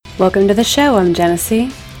Welcome to the show. I'm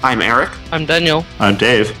Genesee. I'm Eric. I'm Daniel. I'm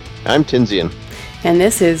Dave. I'm Tinsian. And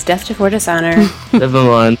this is Death Before Dishonor. Never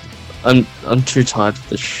mind. I'm too tired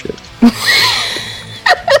for this shit.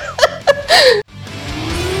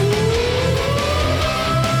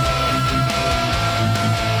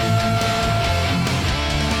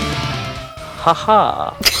 Ha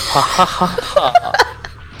ha. Ha ha ha ha.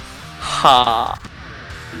 Ha.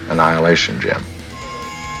 Annihilation, Jim.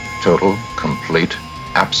 Total, complete,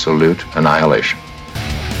 absolute annihilation.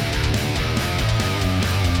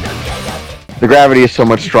 The gravity is so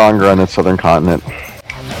much stronger on the southern continent.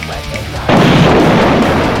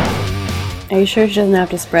 Are you sure she doesn't have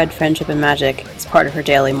to spread friendship and magic as part of her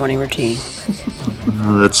daily morning routine?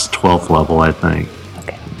 That's 12th level, I think.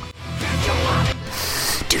 Okay.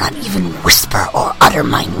 Do not even whisper or utter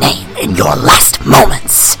my name in your last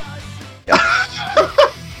moments.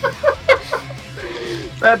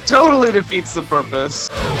 That totally defeats the purpose.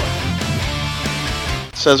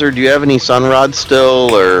 Cesar, do you have any sun rods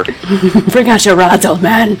still, or...? Bring out your rods, old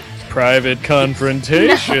man. Private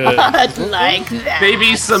confrontation. Not like that.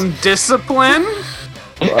 Maybe some discipline?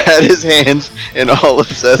 Had his hands in all of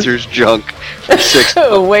Cesar's junk for 6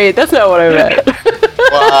 Oh, wait, that's not what I meant.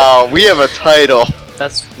 Wow, we have a title.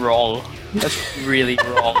 That's wrong. That's really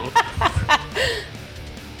wrong.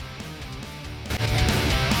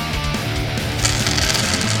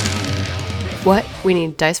 What? We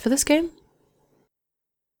need dice for this game?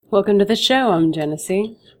 Welcome to the show. I'm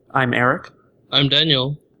Genesee. I'm Eric. I'm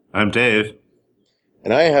Daniel. I'm Dave.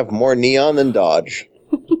 And I have more neon than Dodge.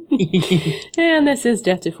 And this is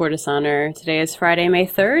Death Before Dishonor. Today is Friday, May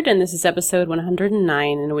 3rd, and this is episode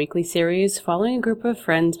 109 in a weekly series following a group of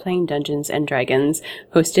friends playing Dungeons & Dragons,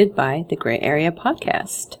 hosted by the Gray Area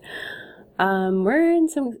Podcast. We're in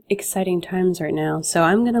some exciting times right now, so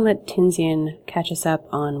I'm going to let Tinsian catch us up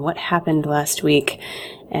on what happened last week.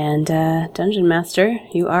 And, Dungeon Master,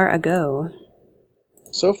 you are a go.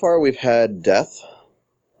 So far, we've had death.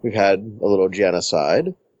 We've had a little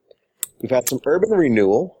genocide. We've had some urban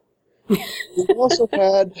renewal. We've also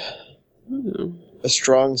had a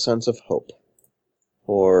strong sense of hope.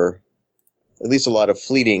 Or at least a lot of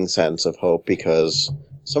fleeting sense of hope, because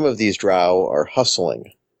some of these drow are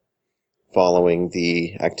hustling following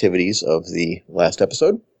the activities of the last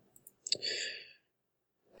episode.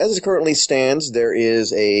 As it currently stands, there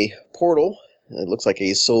is a portal. It looks like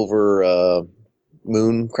a silver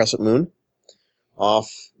moon, crescent moon, off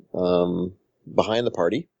behind the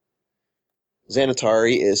party.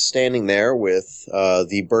 Xanatari is standing there with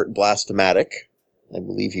the Burt Blastomatic. I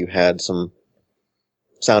believe you had some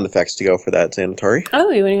sound effects to go for that, Xanatari. Oh,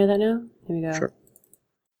 you want to hear that now? Here we go. Sure.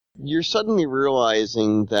 You're suddenly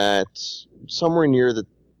realizing that somewhere near the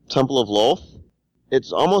Temple of Lolth,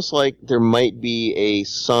 it's almost like there might be a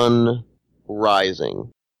sun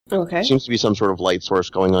rising. Okay. There seems to be some sort of light source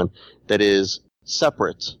going on that is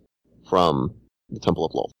separate from the Temple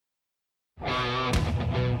of Lolth.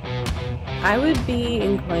 I would be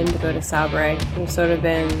inclined to go to Sabre. We've sort of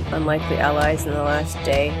been unlikely allies in the last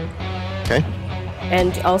day. Okay.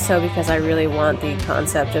 And also because I really want the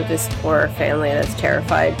concept of this poor family that's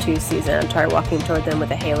terrified to see Xantar walking toward them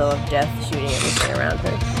with a halo of death shooting everything around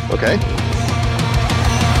her. Okay.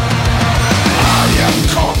 I am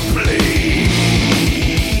complete.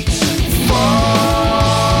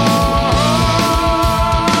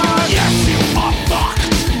 Yes, you are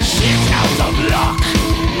fucked. Shit out of luck.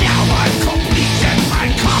 Now I'm complete and my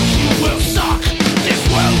cock you will suck. This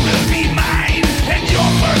world will be mine and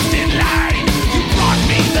you're first in line. You brought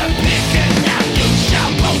me the pick and now you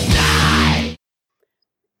shall both die.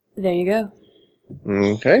 There you go.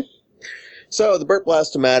 Okay. So the Burt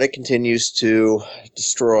Blastomatic continues to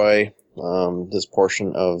destroy this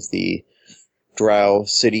portion of the Drow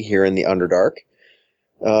city here in the Underdark.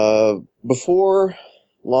 Before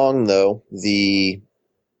long, though, the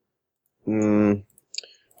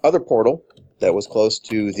other portal that was close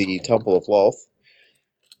to the Temple of Lolth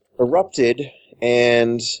erupted,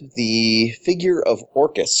 and the figure of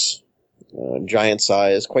Orcus, giant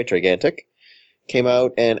size, quite gigantic, came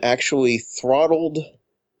out and actually throttled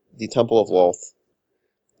the Temple of Lolth,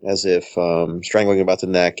 as if strangling about the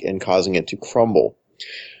neck and causing it to crumble.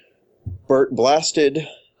 Burt blasted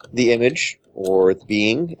the image, or the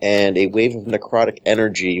being, and a wave of necrotic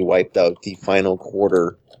energy wiped out the final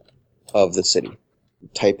quarter of the city.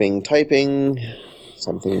 Typing,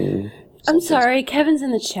 something... I'm sorry, Kevin's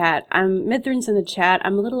in the chat. Mithrin's in the chat.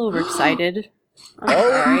 I'm a little overexcited. I'm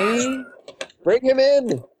sorry. Bring him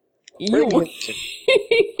in! Bring him.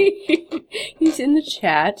 He's in the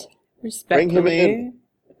chat. Respectfully. Bring him in.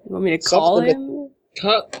 You want me to call him?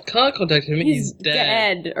 Can't contact him. He's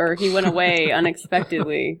dead. Or he went away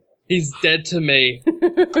unexpectedly. He's dead to me.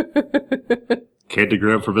 Candy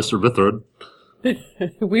grab for Mr. Mithrin.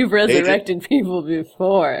 We've resurrected people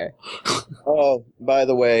before. Oh, by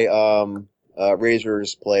the way,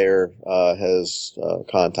 Razor's player has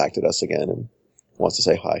contacted us again and wants to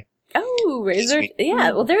say hi. Oh, Razor.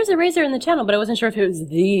 Yeah, well, there's a Razor in the channel, but I wasn't sure if it was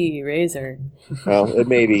the Razor. Well, it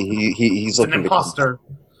may be. He's An looking imposter.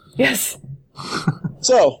 Yes.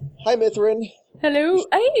 So, hi, Mithrin. Hello.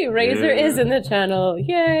 Hey, Razor is in the channel.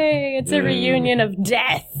 Yay! It's a reunion of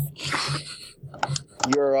death.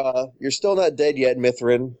 You're still not dead yet,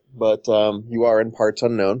 Mithrin, but you are in parts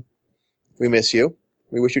unknown. We miss you.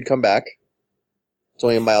 We wish you'd come back. It's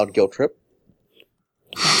only a mild guilt trip.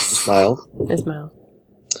 Just mild. It's mild.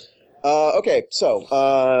 Okay,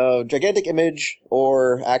 so gigantic image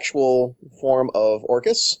or actual form of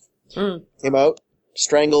Orcus came out,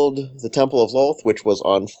 strangled the Temple of Lolth, which was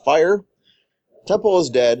on fire. Temple is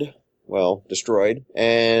dead, well, destroyed,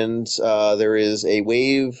 and there is a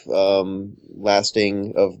wave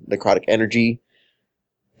lasting of necrotic energy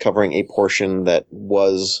covering a portion that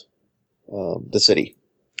was the city.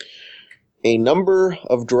 A number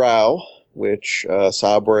of drow, which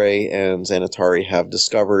Sabre and Xanatari have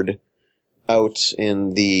discovered out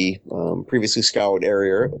in the previously scoured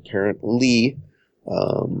area, apparently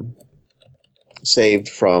saved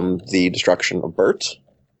from the destruction of Burt,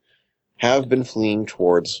 have been fleeing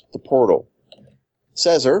towards the portal.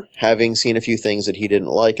 Caesar, having seen a few things that he didn't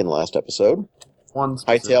like in the last episode,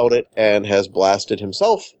 hightailed it and has blasted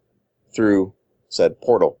himself through said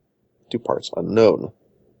portal to parts unknown.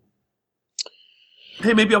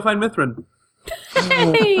 Hey, maybe I'll find Mithrin.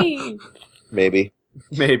 Hey! Maybe.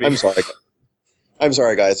 Maybe. I'm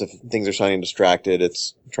sorry, guys, if things are sounding distracted.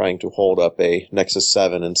 It's trying to hold up a Nexus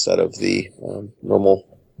 7 instead of the normal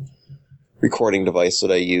recording device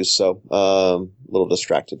that I use, so a little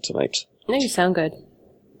distracted tonight. No, you sound good.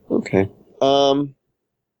 Okay. I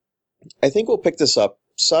think we'll pick this up.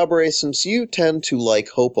 Sabre, since you tend to like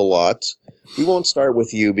Hope a lot, we won't start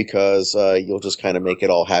with you because you'll just kind of make it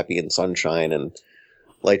all happy and sunshine and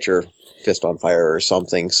light your fist on fire or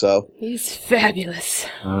something, so... He's fabulous.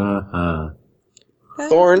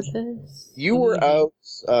 Thorn, you were out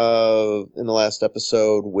in the last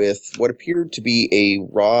episode with what appeared to be a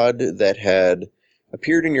rod that had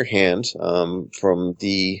appeared in your hand from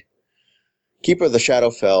the Keeper of the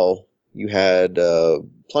Shadowfell. You had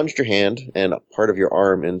plunged your hand and part of your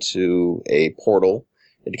arm into a portal.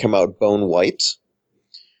 It had come out bone white.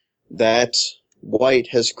 That white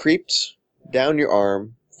has creeped down your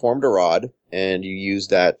arm, formed a rod, and you used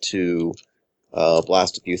that to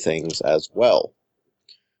blast a few things as well.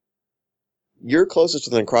 You're closest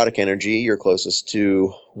to the necrotic energy. You're closest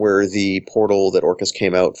to where the portal that Orcus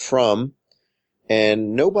came out from,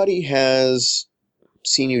 and nobody has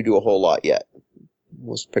seen you do a whole lot yet.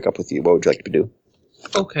 Let's pick up with you. What would you like to do?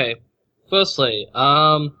 Okay. Firstly,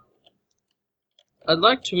 I'd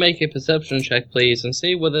like to make a perception check, please, and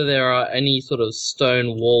see whether there are any sort of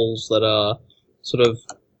stone walls that are sort of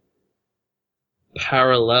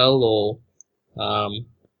parallel or,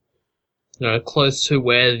 close to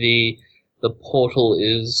where the portal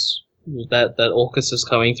is that Orcus is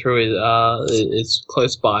coming through is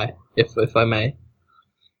close by, if I may.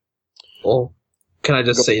 Or can I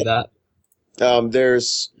just see that?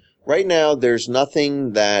 Right now there's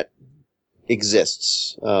nothing that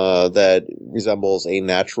exists that resembles a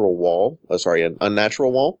natural wall. An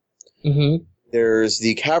unnatural wall. Mm-hmm. There's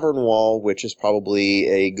the cavern wall, which is probably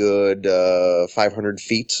a good 500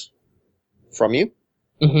 feet from you.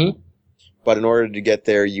 Mm-hmm. But in order to get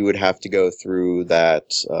there, you would have to go through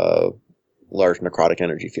that large necrotic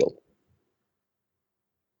energy field.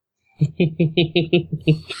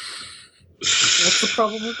 What's the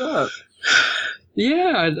problem with that?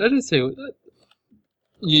 Yeah, I didn't say that.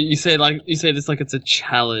 You say it's like it's a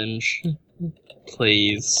challenge.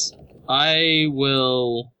 Please, I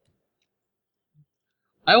want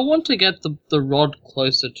to get the rod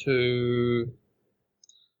closer to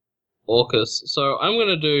Orcus, so I'm going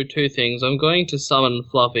to do two things. I'm going to summon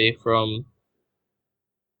Fluffy from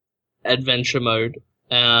adventure mode.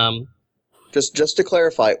 Just to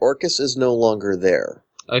clarify, Orcus is no longer there.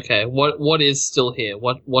 Okay, what is still here?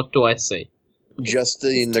 What do I see? Just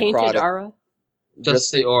the His tainted necrotic aura.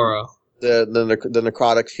 Just the aura. The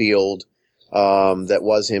necrotic field that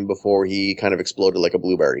was him before he kind of exploded like a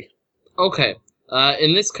blueberry. Okay.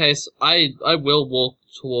 In this case, I will walk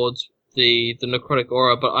towards the necrotic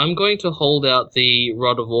aura, but I'm going to hold out the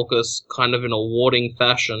Rod of Orcus kind of in a warding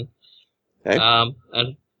fashion. Okay.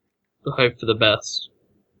 And hope for the best.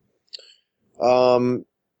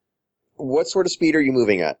 What sort of speed are you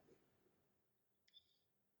moving at?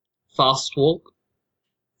 Fast walk.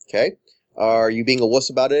 Okay. Are you being a wuss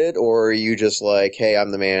about it, or are you just like, hey,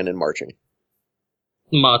 I'm the man and marching?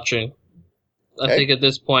 Marching. Okay. I think at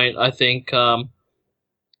this point, everything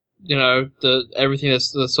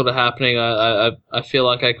that's sort of happening, I feel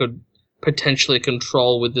like I could potentially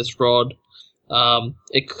control with this rod.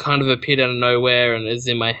 It kind of appeared out of nowhere and is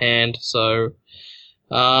in my hand, so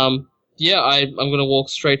I'm going to walk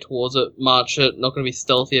straight towards it, march it, not going to be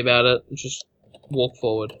stealthy about it, just walk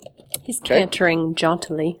forward. He's cantering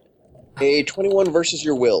jauntily. A 21 versus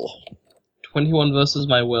your will. 21 versus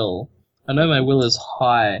my will. I know my will is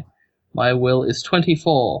high. My will is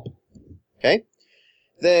 24. Okay.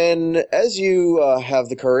 Then, as you have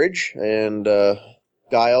the courage and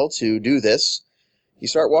guile to do this, you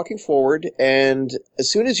start walking forward, and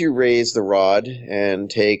as soon as you raise the rod and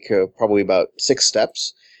take probably about 6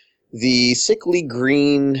 steps, the sickly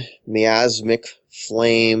green miasmic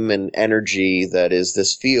flame and energy that is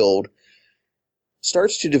this field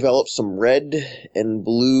starts to develop some red and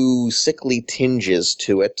blue sickly tinges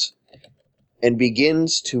to it and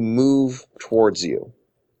begins to move towards you.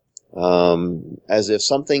 As if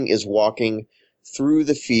something is walking through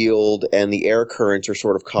the field and the air currents are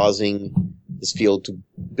sort of causing this field to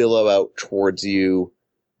billow out towards you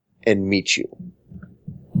and meet you.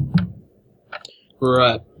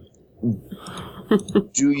 Right.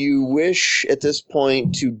 Do you wish at this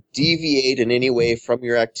point to deviate in any way from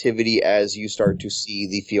your activity as you start to see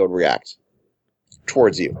the field react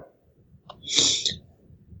towards you?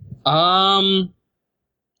 I'm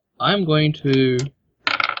going to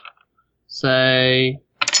say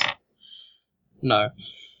no.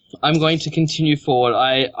 I'm going to continue forward.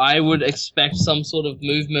 I would expect some sort of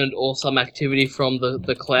movement or some activity from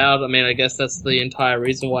the cloud. I mean, I guess that's the entire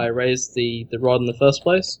reason why I raised the rod in the first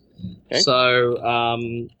place. Okay. So,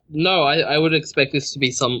 no, I would expect this to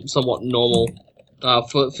be somewhat normal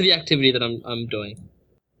for the activity that I'm doing.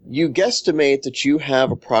 You guesstimate that you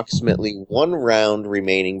have approximately 1 round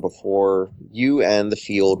remaining before you and the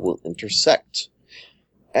field will intersect.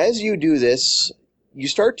 As you do this, you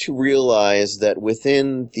start to realize that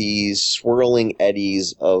within these swirling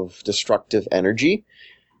eddies of destructive energy,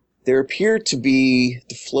 there appear to be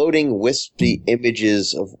the floating wispy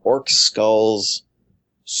images of orc skulls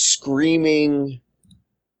screaming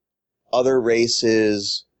other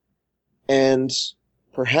races, and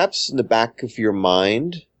perhaps in the back of your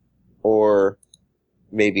mind, or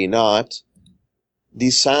maybe not, the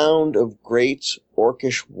sound of great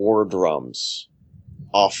orcish war drums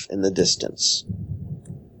off in the distance,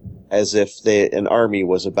 as if an army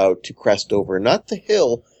was about to crest over not the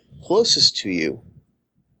hill closest to you,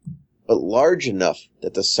 but large enough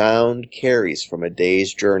that the sound carries from a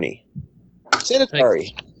day's journey.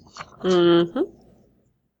 Sanitari. Mm-hmm.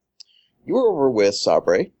 You were over with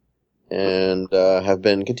Sabre, and have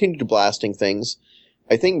been continued to blasting things.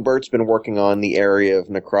 I think Bert's been working on the area of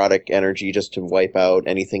necrotic energy just to wipe out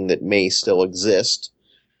anything that may still exist.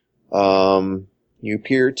 You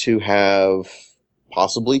appear to have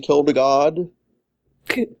possibly killed a god.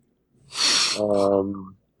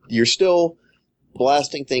 You're still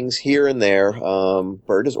blasting things here and there.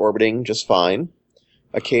 Bert is orbiting just fine.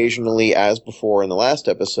 Occasionally, as before in the last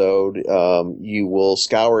episode, you will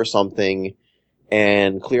scour something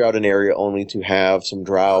and clear out an area only to have some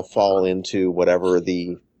drow fall into whatever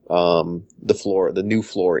the floor, the new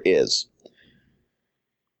floor is.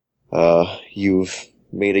 You've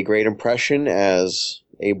made a great impression as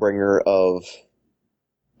a bringer of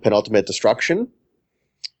penultimate destruction.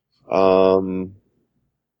 Sort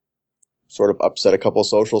of upset a couple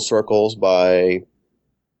social circles by,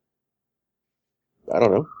 I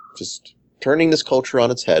don't know, just turning this culture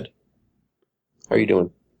on its head. How are you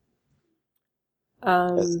doing?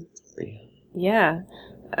 Yeah.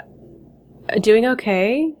 Doing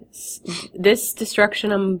okay. This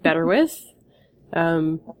destruction I'm better with.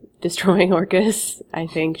 Destroying Orcus, I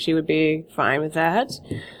think she would be fine with that.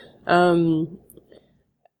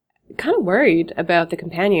 Kind of worried about the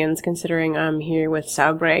companions, considering I'm here with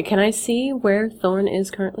Sabre. Can I see where Thorn is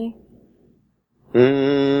currently?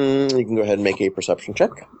 You can go ahead and make a perception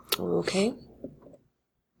check. Okay.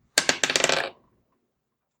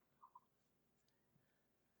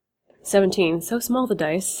 $17. So small the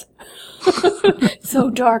dice. So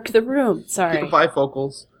dark the room. Sorry.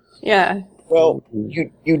 Bifocals. Yeah. Well,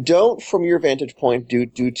 you don't from your vantage point due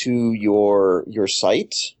to your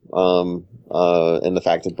sight, and the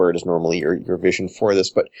fact that Bird is normally your vision for this,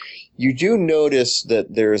 but you do notice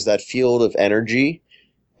that there's that field of energy,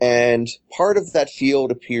 and part of that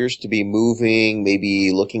field appears to be moving,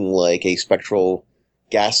 maybe looking like a spectral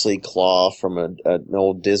ghastly claw from an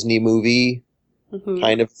old Disney movie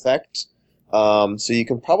kind of effect. So you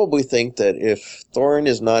can probably think that if Thorn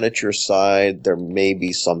is not at your side, there may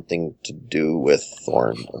be something to do with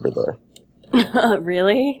Thorn over there.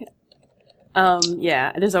 Really?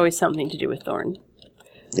 Yeah, there's always something to do with Thorn.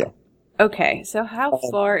 Yeah. Okay, so how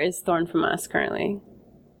far is Thorn from us currently?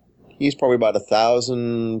 He's probably about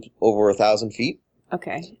over 1,000 feet.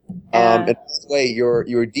 Okay. And by the way,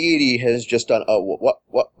 your deity has just done. Oh, what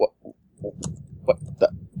the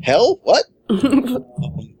hell? What?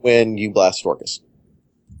 When you blast Orcus.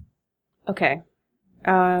 Okay.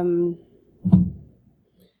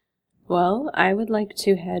 Well, I would like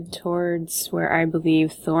to head towards where I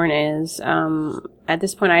believe Thorn is. At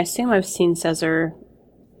this point, I assume I've seen Caesar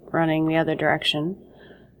running the other direction.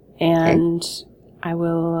 And I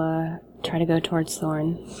will try to go towards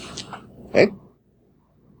Thorn. Okay.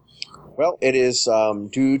 Well, it is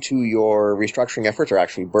due to your restructuring efforts, or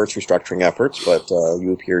actually Bert's restructuring efforts, but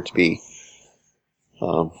you appear to be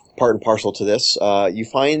part and parcel to this. You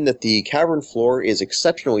find that the cavern floor is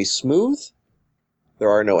exceptionally smooth. There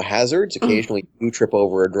are no hazards. Occasionally you trip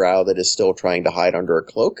over a drow that is still trying to hide under a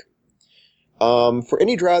cloak. For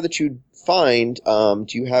any drow that you find, do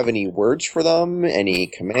you have any words for them? Any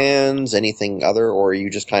commands? Anything other? Or are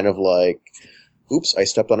you just kind of like, oops, I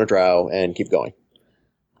stepped on a drow, and keep going?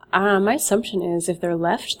 My assumption is if they're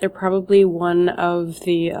left, they're probably one of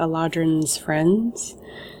the Eladrin's friends.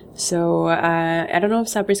 So, I don't know if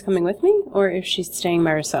Sabri's coming with me, or if she's staying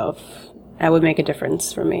by herself. That would make a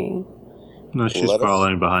difference for me. No, she's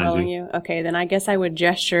following behind you. Okay, then I guess I would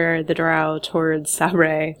gesture the drow towards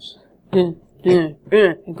Sabre. And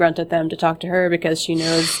grunt at them to talk to her, because she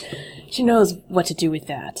knows what to do with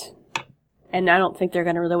that. And I don't think they're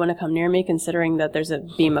going to really want to come near me, considering that there's a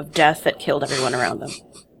beam of death that killed everyone around them.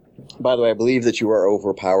 By the way, I believe that you are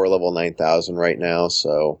over power level 9,000 right now,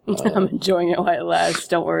 so... I'm enjoying it while it lasts,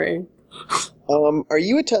 don't worry. Are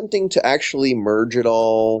you attempting to actually merge it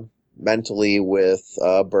all mentally with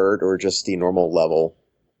Bird, or just the normal level?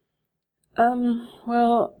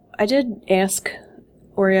 Well, I did ask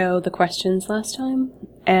Oreo the questions last time,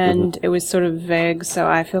 and it was sort of vague, so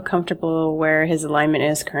I feel comfortable where his alignment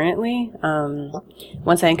is currently.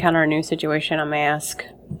 Once I encounter a new situation, I may ask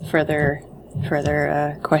further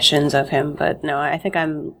questions of him, but no, I think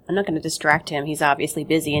I'm not going to distract him. He's obviously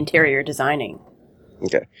busy interior designing.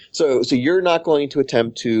 Okay, so you're not going to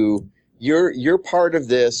attempt to. You're part of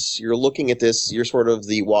this. You're looking at this. You're sort of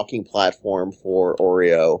the walking platform for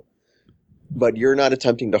Oreo, but you're not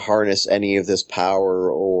attempting to harness any of this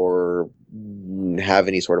power or have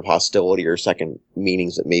any sort of hostility or second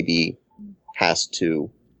meanings that maybe has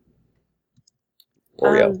to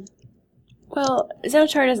Oreo. Well,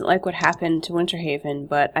 Zenotar doesn't like what happened to Winterhaven,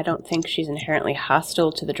 but I don't think she's inherently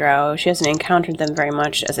hostile to the Drow. She hasn't encountered them very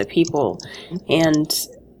much as a people, and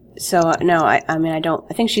so no, I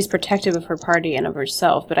think she's protective of her party and of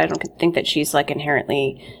herself, but I don't think that she's like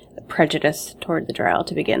inherently prejudiced toward the Drow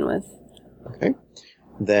to begin with. Okay.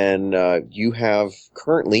 Then you have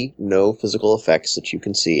currently no physical effects that you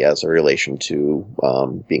can see as a relation to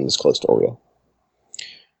being this close to Oreo.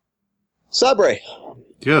 Sabre.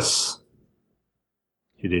 Yes.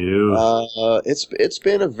 You do. It's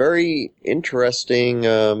been a very interesting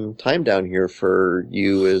time down here for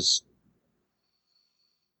you as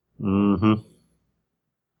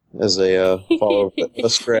as a follower of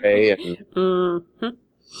Astray, and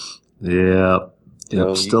yeah,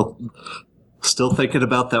 still thinking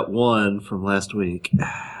about that one from last week.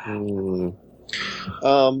 By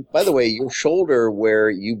the way, your shoulder,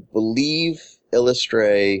 where you believe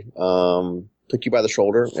Illustray took you by the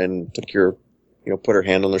shoulder and took your, put her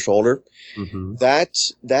hand on the shoulder. Mm-hmm.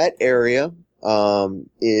 That area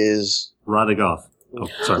is rotting off. Oh,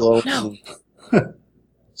 sorry. Glowing,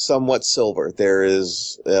 somewhat silver. There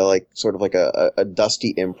is sort of like a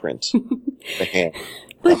dusty imprint. The hand.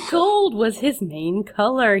 But gold was his main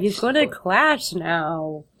color. He's going to clash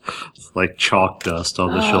now. It's like chalk dust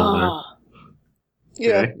on the shoulder.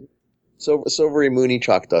 Yeah. Okay. Silvery, moony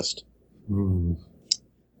chalk dust. Mm.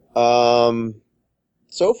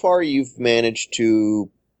 So far, you've managed to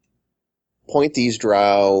point these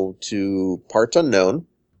drow to parts unknown.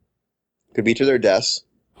 Could be to their deaths.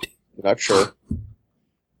 You're not sure.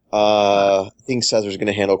 I think Cesar's going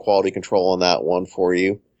to handle quality control on that one for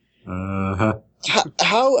you. Uh-huh.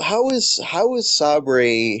 How is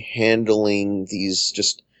Sabre handling these?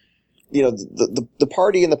 Just the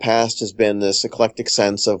party in the past has been this eclectic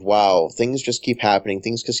sense of, wow, things just keep happening,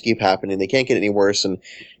 they can't get any worse, and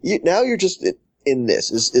now you're just in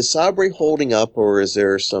this. Is Sabre holding up, or is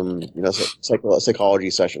there some psychology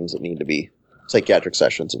sessions that need to be psychiatric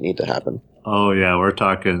sessions that need to happen? Oh yeah, we're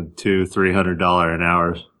talking $200-300 an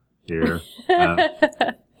hour here.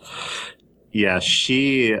 Yeah,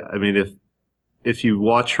 I mean, if you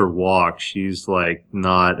watch her walk, she's like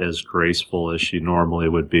not as graceful as she normally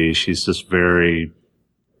would be. She's just very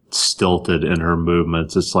stilted in her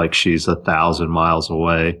movements. It's like she's 1,000 miles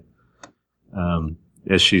away.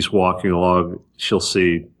 As she's walking along, she'll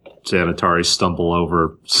see Xanatari stumble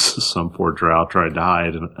over some poor drow trying to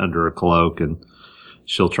hide under a cloak, and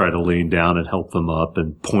she'll try to lean down and help them up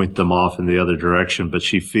and point them off in the other direction, but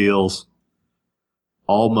she feels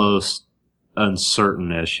almost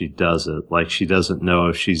uncertain as she does it. Like she doesn't know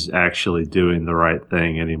if she's actually doing the right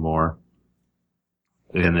thing anymore.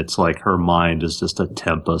 And it's like her mind is just a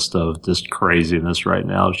tempest of just craziness right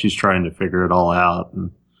now. She's trying to figure it all out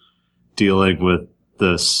and dealing with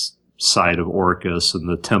this side of Orcus and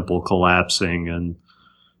the temple collapsing and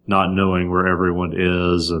not knowing where everyone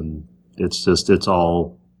is. And it's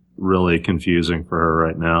all really confusing for her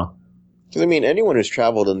right now. Because, I mean, anyone who's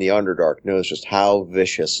traveled in the Underdark knows just how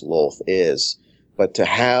vicious Lolth is. But to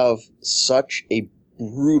have such a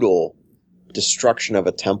brutal destruction of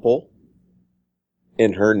a temple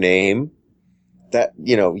in her name, that,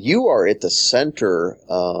 you know, you are at the center,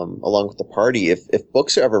 along with the party. If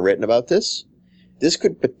books are ever written about this, this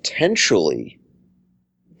could potentially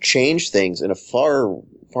change things in a far,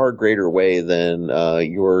 far greater way than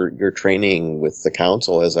your training with the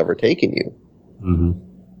council has ever taken you. Mm-hmm.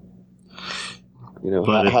 You know,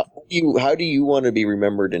 how do you want to be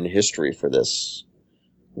remembered in history for this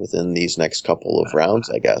within these next couple of rounds,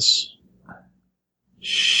 I guess?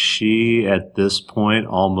 She, at this point,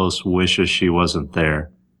 almost wishes she wasn't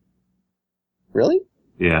there. Really?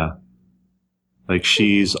 Yeah. Like,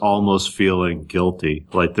 she's almost feeling guilty.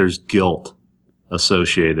 Like, there's guilt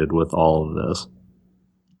associated with all of this.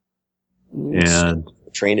 And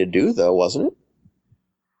trained to do, though, wasn't it?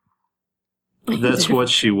 That's what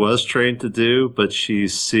she was trained to do, but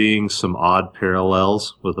she's seeing some odd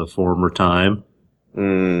parallels with a former time.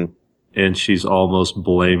 Mm. And she's almost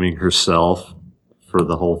blaming herself for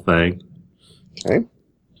the whole thing. Okay.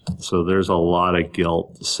 So there's a lot of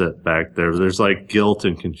guilt to sit back there. There's like guilt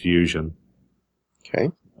and confusion.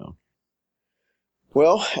 Okay.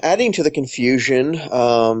 Well, adding to the confusion,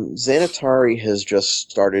 Xanatari has just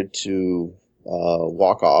started to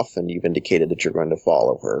walk off, and you've indicated that you're going to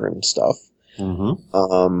follow her and stuff.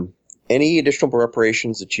 Mm-hmm. Any additional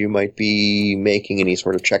preparations that you might be making? Any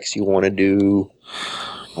sort of checks you want to do?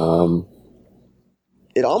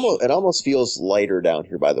 It almost feels lighter down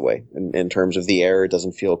here, by the way, in terms of the air. It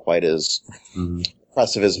doesn't feel quite as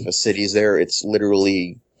oppressive as if a city's there. It's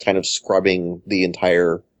literally kind of scrubbing the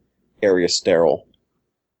entire area sterile.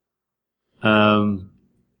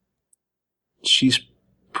 She's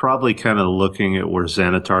probably kind of looking at where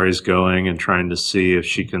Xanatari's going and trying to see if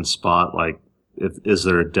she can spot, like, is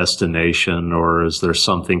there a destination or is there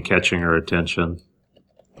something catching her attention?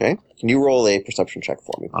 Okay. Can you roll a perception check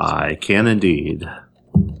for me, please? I can indeed.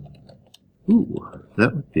 Ooh,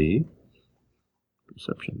 that would be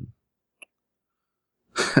perception.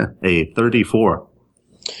 A 34.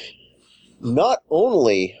 Not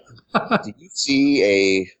only do you see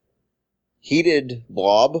a heated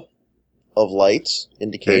blob of lights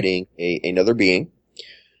indicating another being,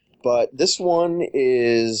 but this one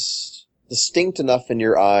is distinct enough in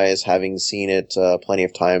your eyes, having seen it plenty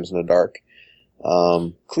of times in the dark.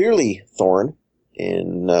 Clearly Thorn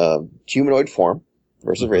in humanoid form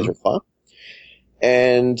versus Razorclaw.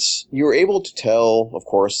 And you were able to tell, of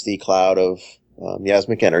course, the cloud of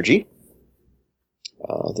miasmic energy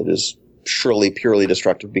that is surely purely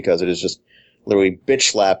destructive because it is just literally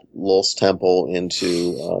bitch slapped Lolth's temple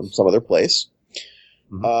into some other place.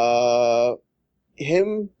 Mm-hmm.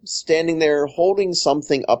 Him standing there holding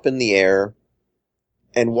something up in the air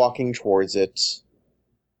and walking towards it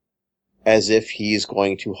as if he's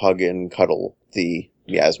going to hug and cuddle the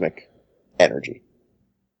miasmic energy.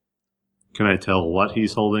 Can I tell what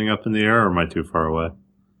he's holding up in the air, or am I too far away?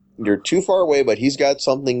 You're too far away, but he's got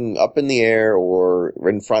something up in the air or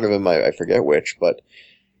in front of him, I forget which, but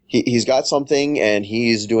he's got something and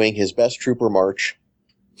he's doing his best trooper march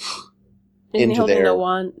Isn't he into holding there.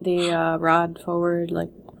 the rod forward, like...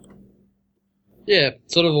 Yeah,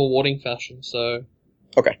 sort of a warding fashion, so...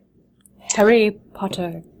 Okay. Harry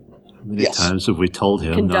Potter. How many Yes. times have we told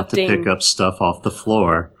him Conducting- not to pick up stuff off the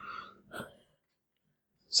floor?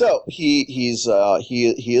 So he is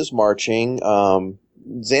marching.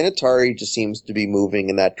 Xanatari just seems to be moving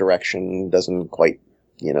in that direction. Doesn't quite,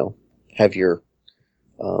 have your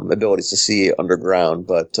abilities to see underground,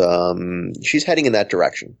 but she's heading in that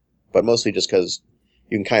direction. But mostly just because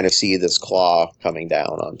you can kind of see this claw coming down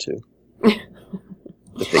onto.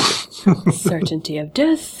 the figure. Certainty of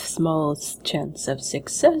death, small chance of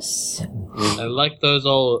success. I like those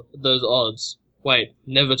odds. Wait,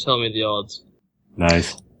 never tell me the odds.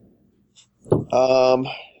 Nice.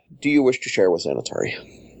 Do you wish to share with Xanatari?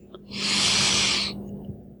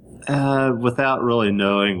 Without really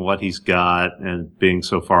knowing what he's got and being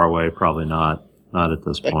so far away, probably not. Not at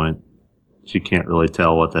this point. She can't really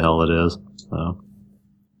tell what the hell it is. So.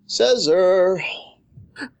 Caesar!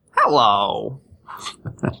 Hello.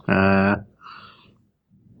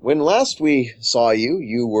 When last we saw you,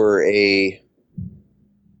 you were a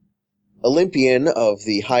Olympian of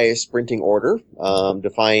the highest sprinting order,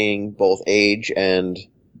 defying both age and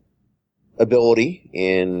ability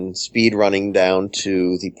in speed running down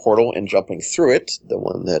to the portal and jumping through it, the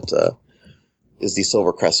one that is the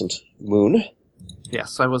Silver Crescent moon.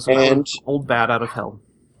 Yes, I was an old bat out of hell.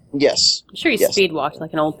 Yes. I'm sure you speed walked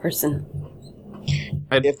like an old person.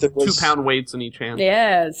 I had If there was- 2-pound weights in each hand.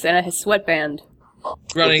 Yes, and a sweatband.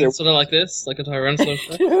 Running there- sort of like this, like a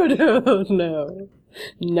Tyrannosaurus.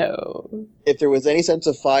 No. If there was any sense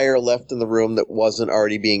of fire left in the room that wasn't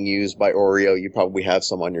already being used by Oreo, you probably have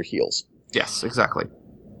some on your heels. Yes, exactly.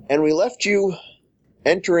 And we left you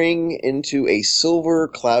entering into a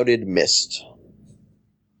silver-clouded mist,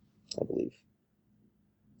 I believe.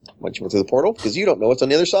 Once you went through the portal, because you don't know what's on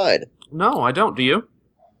the other side. No, I don't. Do you?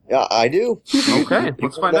 Yeah, I do. Okay,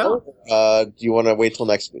 let's find out. Do you want to wait till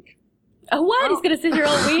next week? Oh, what? He's going to sit here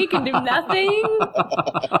all week and do nothing?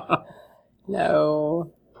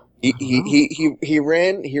 No. He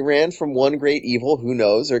ran from one great evil. Who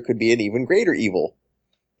knows? There could be an even greater evil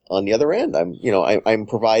on the other end. I'm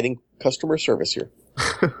providing customer service here.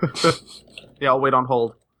 Yeah, I'll wait on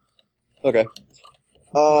hold. Okay.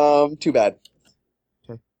 Too bad.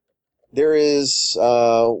 Okay. There is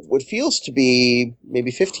what feels to be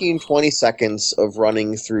maybe 15, 20 seconds of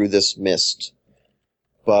running through this mist,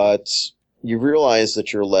 but you realize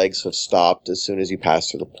that your legs have stopped as soon as you pass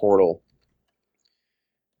through the portal.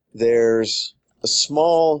 There's a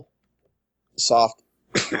small, soft...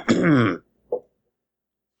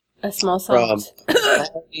 A small soft.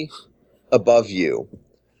 above you.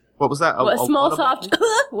 What was that? What, a small what soft.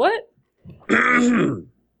 What?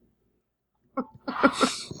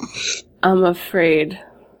 I'm afraid.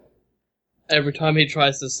 Every time he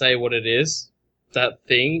tries to say what it is, that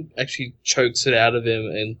thing actually chokes it out of him,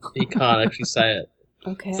 and he can't actually say it.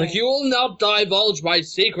 Okay. It's like, you will not divulge my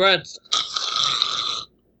secrets!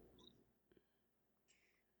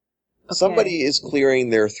 Somebody is clearing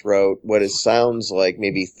their throat what it sounds like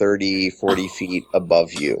maybe 30, 40 feet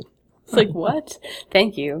above you. It's like, what?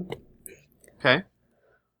 Thank you. Okay.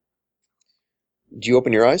 Do you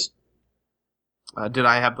open your eyes? Did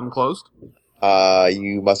I have them closed?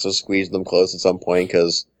 You must have squeezed them closed at some point,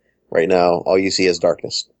 because right now all you see is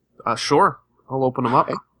darkness. Sure. I'll open them up.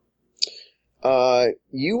 Okay.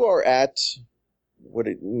 You are at,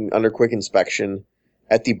 under quick inspection,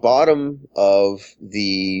 at the bottom of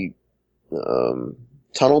the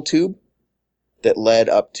tunnel tube that led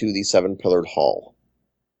up to the seven-pillared hall.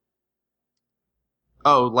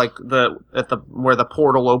 Oh, like where the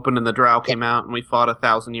portal opened and the drow came out and we fought a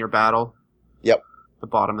 1,000-year battle? Yep. The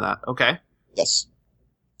bottom of that. Okay. Yes.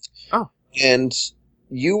 Oh. And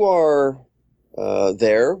you are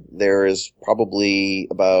there. There is probably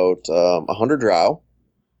about 100 drow.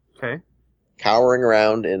 Okay. Cowering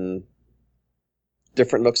around in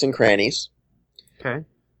different nooks and crannies. Okay.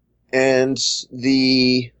 And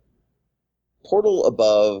the portal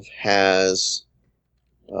above has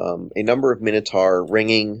a number of Minotaur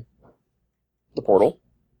ringing the portal.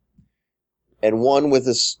 And one with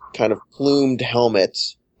this kind of plumed helmet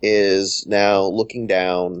is now looking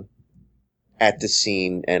down at the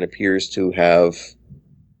scene and appears to have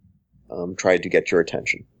tried to get your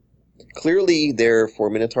attention. Clearly, there for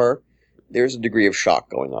Minotaur, there's a degree of shock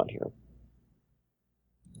going on here.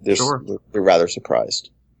 Sure. They're rather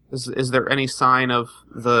surprised. Is there any sign of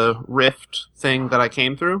the rift thing that I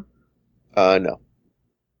came through? No.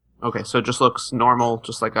 Okay, so it just looks normal,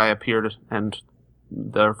 just like I appeared, and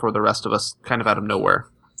for the rest of us, kind of out of nowhere.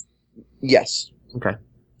 Yes. Okay.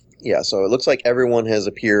 Yeah, so it looks like everyone has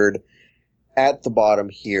appeared at the bottom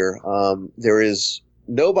here. There is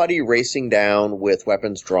nobody racing down with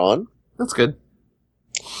weapons drawn. That's good.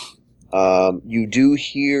 You do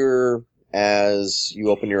hear, as you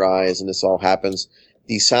open your eyes and this all happens,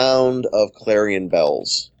 the sound of clarion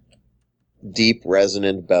bells. Deep,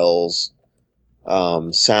 resonant bells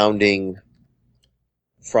sounding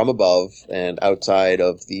from above and outside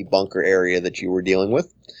of the bunker area that you were dealing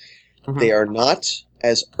with. Mm-hmm. They are not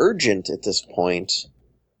as urgent at this point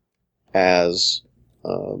as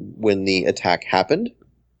when the attack happened.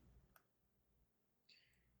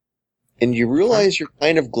 And you realize you're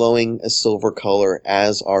kind of glowing a silver color,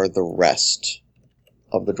 as are the rest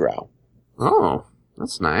of the drow. Oh,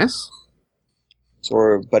 that's nice.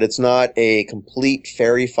 But it's not a complete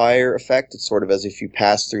fairy fire effect. It's sort of as if you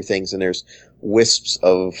pass through things and there's wisps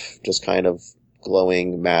of just kind of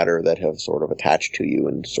glowing matter that have sort of attached to you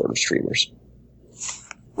in sort of streamers.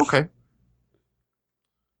 Okay.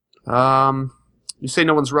 You say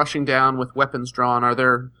no one's rushing down with weapons drawn.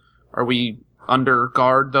 Are we under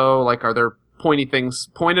guard, though? Like, are there pointy things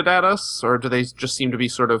pointed at us? Or do they just seem to be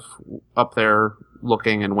sort of up there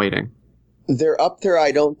looking and waiting? They're up there.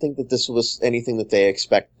 I don't think that this was anything that they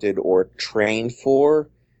expected or trained for.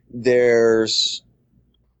 There's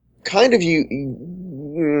kind of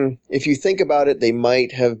if you think about it, they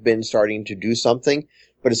might have been starting to do something,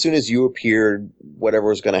 but as soon as you appeared, whatever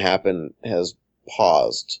was going to happen has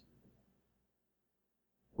paused.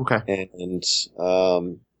 Okay. And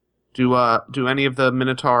do any of the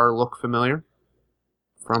Minotaur look familiar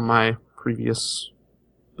from my previous?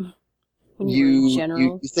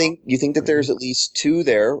 You think that there's at least two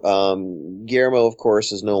there. Guillermo, of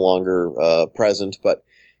course, is no longer present, but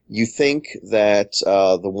you think that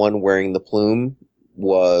the one wearing the plume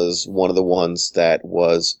was one of the ones that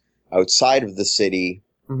was outside of the city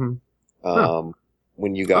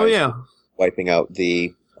when you guys were wiping out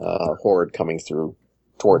the horde coming through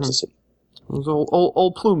towards the city. It was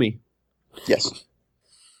old Plumey. Yes.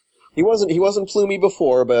 He wasn't Plumey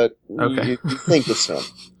before, but okay. you think it's him.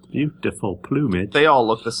 Beautiful plumage. They all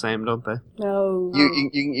look the same, don't they? No. You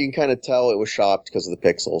can kind of tell it was shopped because of the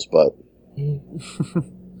pixels, but...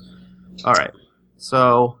 Alright.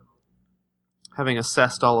 So, having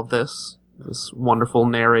assessed all of this wonderful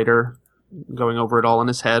narrator going over it all in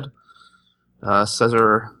his head,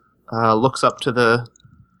 Caesar looks up to the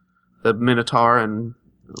Minotaur and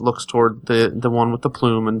looks toward the one with the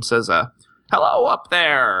plume and says, "Hello up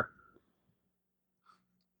there!"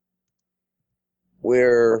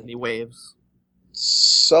 We're He waves.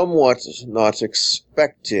 somewhat not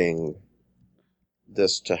expecting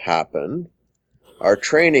this to happen. Our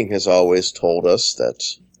training has always told us that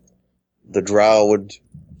the drow would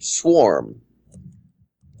swarm.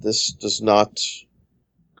 This does not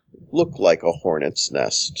look like a hornet's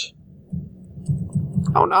nest.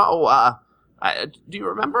 Oh no, do you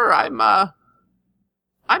remember?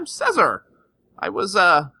 I'm Caesar. I was,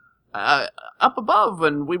 up above,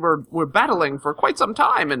 and we're battling for quite some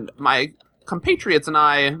time, and my compatriots and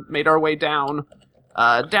I made our way down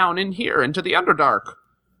in here into the Underdark.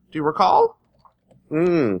 Do you recall?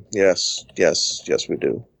 Yes, we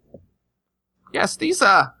do. Yes, these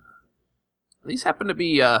happen to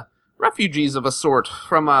be, refugees of a sort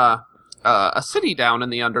from, a city down in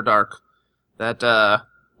the Underdark that,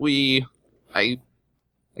 I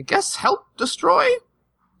guess helped destroy?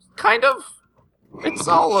 Kind of? It's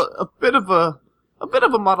all a bit of a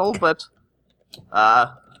muddle, but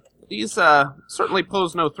these certainly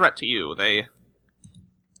pose no threat to you. They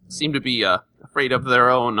seem to be afraid of their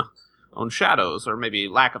own shadows, or maybe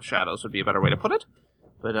lack of shadows would be a better way to put it.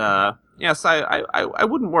 But yes, I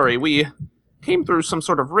wouldn't worry. We came through some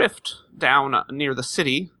sort of rift down near the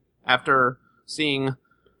city after seeing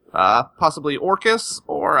possibly Orcus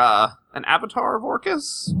or an avatar of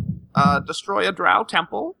Orcus destroy a drow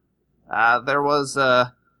temple. There was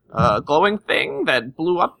a glowing thing that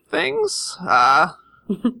blew up things.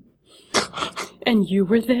 And you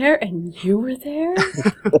were there, and you were there?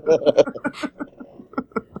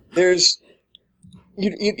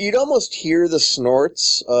 You'd almost hear the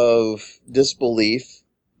snorts of disbelief,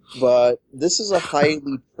 but this is a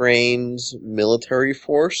highly trained military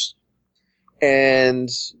force, and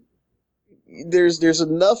there's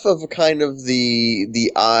enough of a kind of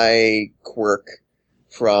the eye quirk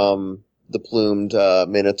from the plumed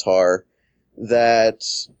Minotaur that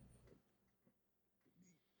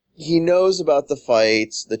he knows about the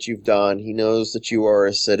fights that you've done. He knows that you are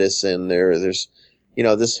a citizen. There's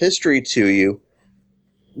this history to you,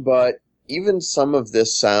 but even some of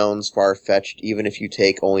this sounds far-fetched, even if you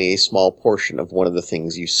take only a small portion of one of the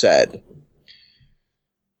things you said.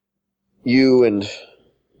 You and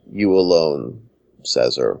you alone,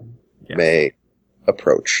 Caesar, may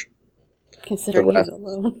approach. Considering he's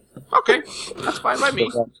alone. Okay, that's fine by me.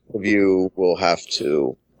 The rest of you will have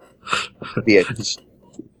to be at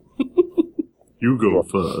You go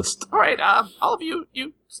first. All right, all of you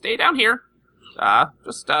stay down here.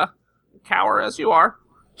 Just cower as you are.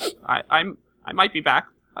 I might be back.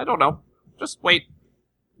 I don't know. Just wait.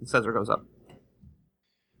 And Caesar goes up.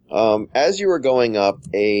 As you are going up,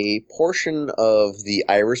 a portion of the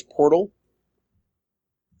iris portal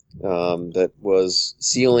that was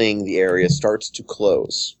sealing the area starts to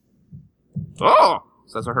close. Oh!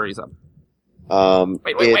 Caesar hurries up.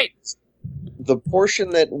 Wait. The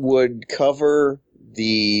portion that would cover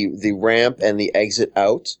the ramp and the exit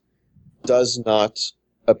out does not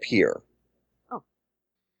appear. Oh.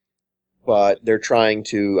 But they're trying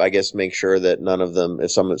to, I guess, make sure that none of them,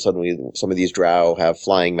 if suddenly some of these drow have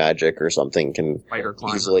flying magic or something, can Spider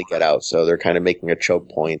climber. easily get out. So they're kind of making a choke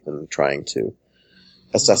point and trying to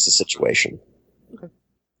assess the situation.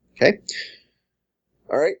 Okay.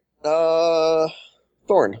 All right.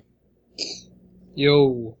 Thorn.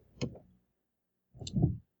 Yo.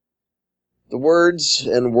 The words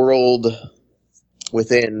and world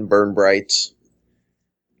within burn bright,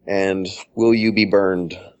 and will you be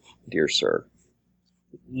burned, dear sir?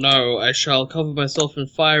 No, I shall cover myself in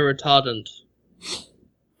fire retardant.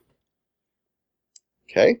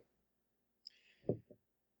 Okay.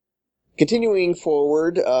 Continuing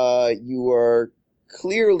forward, you are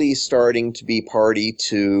clearly starting to be party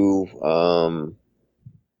to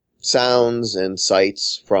sounds and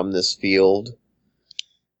sights from this field.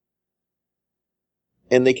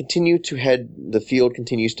 And they continue to the field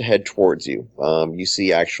continues to head towards you. You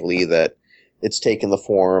see actually that it's taken the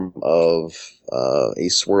form of a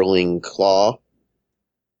swirling clawed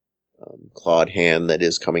hand that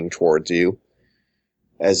is coming towards you,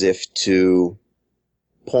 as if to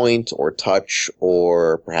point or touch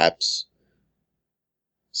or perhaps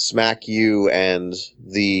smack you and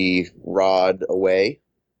the rod away,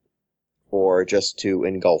 or just to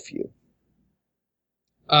engulf you.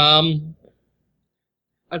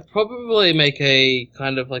 I'd probably make a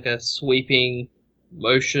kind of like a sweeping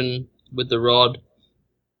motion with the rod,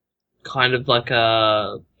 kind of like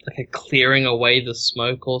a clearing away the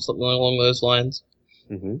smoke or something along those lines.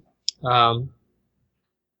 Mm-hmm.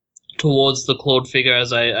 Towards the clawed figure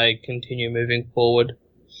as I continue moving forward.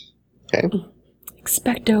 Okay.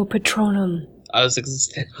 Expecto Patronum. I was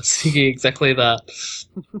thinking exactly that.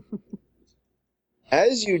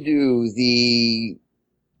 As you do, the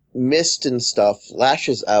mist and stuff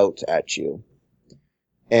lashes out at you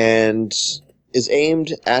and is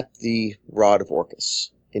aimed at the rod of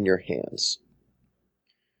Orcus in your hands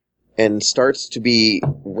and starts to be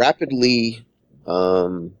rapidly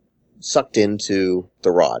sucked into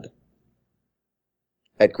the rod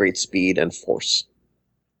at great speed and force.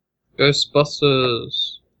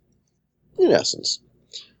 Ghostbusters. In essence.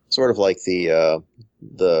 Sort of like the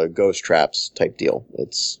ghost traps type deal.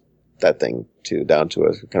 It's that thing down to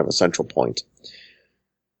a kind of a central point.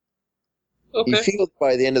 Okay. You feel that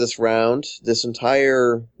by the end of this round, this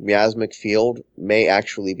entire miasmic field may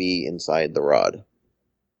actually be inside the rod.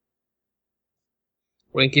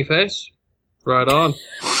 Winky face. Right on.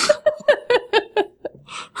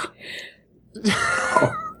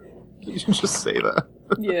 You should just say that.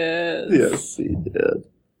 Yes. Yes, he did.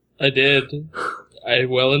 I did. I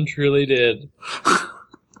well and truly did.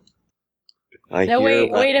 No,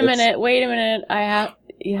 wait a minute.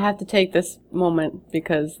 You have to take this moment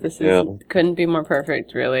because this couldn't be more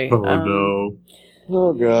perfect, really. Oh no.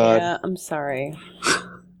 Oh god. Yeah, I'm sorry.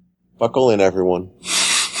 Buckle in, everyone.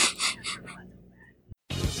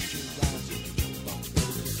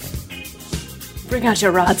 Bring out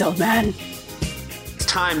your rods, old man. It's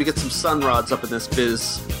time to get some sun rods up in this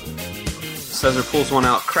biz. Caesar pulls one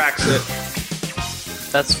out, cracks it.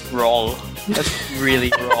 That's wrong. That's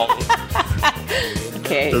really wrong.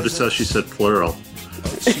 Okay. Notice how she said plural.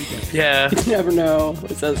 Yeah. You never know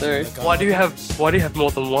with Caesar. Why do you have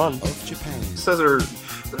more than one? Caesar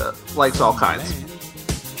likes all kinds.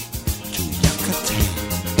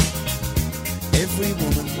 Every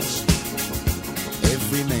woman,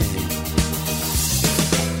 every man.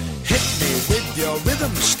 Hit me with your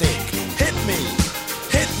rhythm stick. Hit me,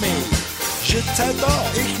 hit me. Je t'adore,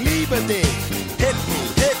 ich liebe dich. Hit me,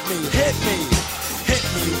 hit me, hit me. Hit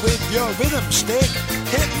me with your rhythm stick.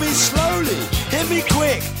 Hit me slowly, hit me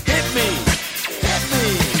quick. Hit me, hit me,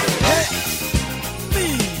 hit me.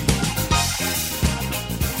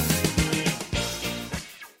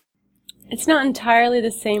 It's not entirely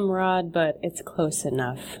the same rod, but it's close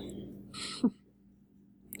enough.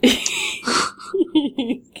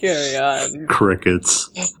 Carry on. Crickets.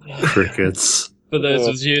 For those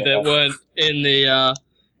of you that weren't in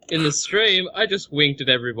the stream, I just winked at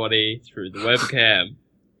everybody through the webcam.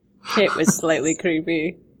 It was slightly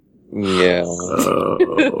creepy. Yeah.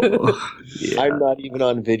 Yeah. I'm not even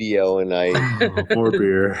on video, and More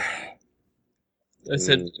beer. I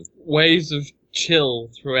said waves of chill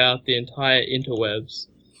throughout the entire interwebs.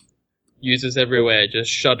 Users everywhere just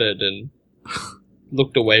shuddered and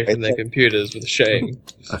looked away from their computers with shame.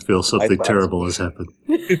 I feel something terrible has happened.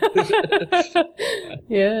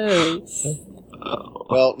 Yes.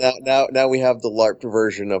 Well, now we have the LARP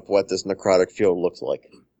version of what this necrotic field looks like.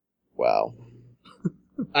 Wow.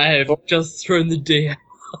 I have just thrown the D out.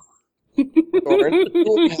 Thorn, you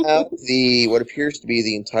will have what appears to be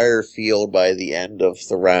the entire field by the end of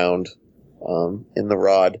the round in the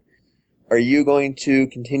rod. Are you going to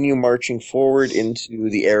continue marching forward into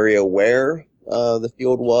the area where the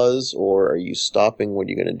field was, or are you stopping? What are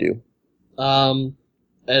you going to do?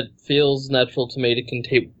 It feels natural to me to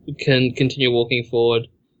continue walking forward,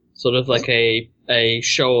 sort of like a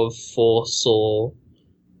show of force, or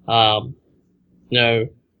no,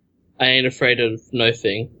 I ain't afraid of no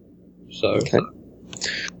thing. So, okay.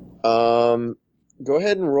 Go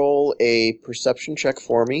ahead and roll a perception check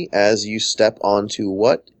for me as you step onto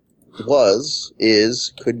what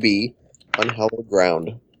could be unhallowed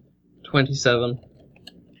ground. 27.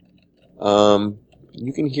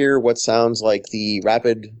 You can hear what sounds like the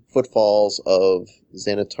rapid footfalls of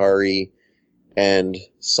Xanatari and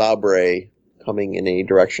Sabre coming in a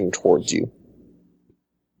direction towards you.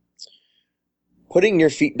 Putting your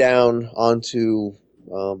feet down onto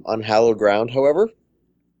unhallowed ground, however,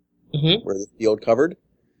 where the field covered,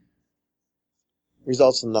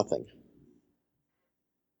 results in nothing.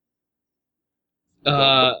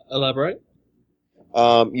 Elaborate?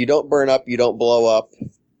 You don't burn up, you don't blow up.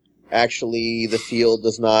 Actually, the field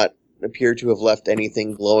does not appear to have left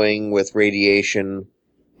anything glowing with radiation.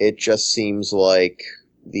 It just seems like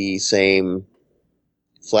the same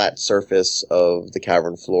flat surface of the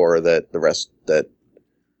cavern floor that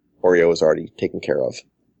Oreo has already taken care of.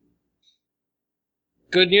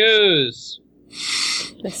 Good news!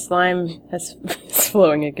 The slime is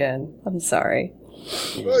flowing again. I'm sorry.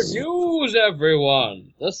 Good news,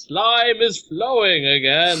 everyone! The slime is flowing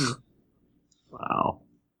again! Wow.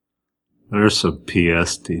 There's some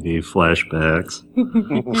PSTD flashbacks.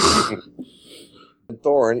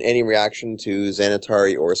 Thorn, any reaction to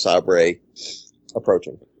Xanatari or Sabre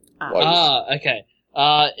approaching? Okay.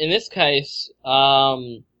 In this case,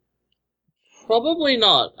 probably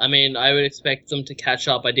not. I mean, I would expect them to catch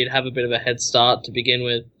up. I did have a bit of a head start to begin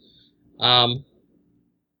with.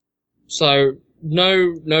 So,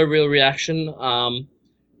 no real reaction.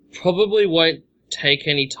 Probably won't take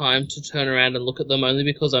any time to turn around and look at them, only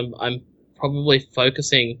because I'm probably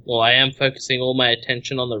focusing, well, I am focusing all my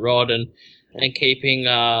attention on the rod and keeping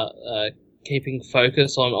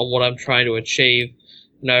focus on what I'm trying to achieve,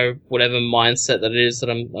 whatever mindset that it is that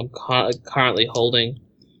I'm currently holding.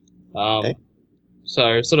 Okay.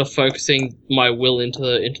 So sort of focusing my will into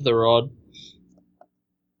the rod.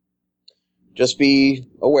 Just be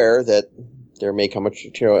aware that there may come a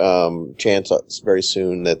chance very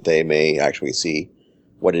soon that they may actually see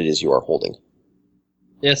what it is you are holding.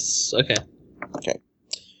 Yes, okay. Okay.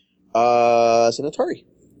 Xanatari.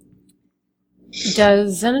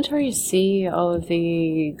 Does Xanatari see all of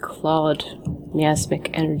the clawed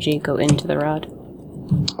miasmic energy go into the rod?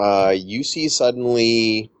 You see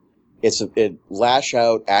suddenly it lash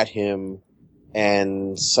out at him,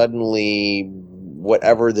 and suddenly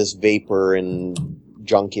whatever this vapor and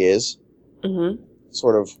junk is,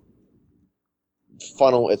 sort of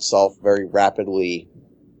funnel itself very rapidly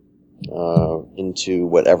into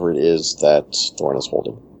whatever it is that Thorn is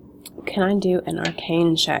holding. Can I do an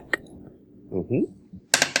arcane check? Mm-hmm.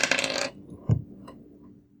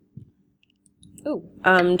 Ooh,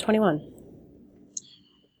 21.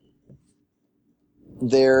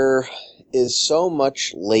 There is so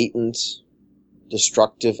much latent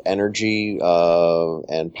destructive energy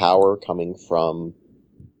and power coming from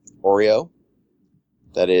Oreo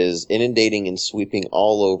that is inundating and sweeping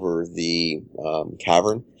all over the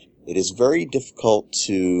cavern. It is very difficult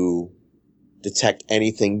to detect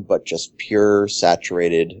anything but just pure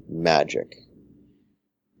saturated magic.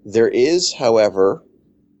 There is, however,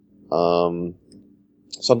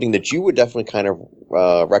 something that you would definitely kind of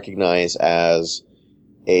recognize as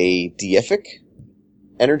a deific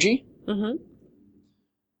energy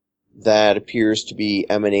that appears to be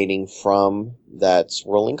emanating from that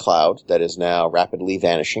swirling cloud that is now rapidly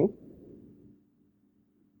vanishing.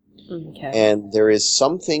 Okay. And there is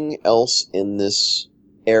something else in this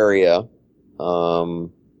area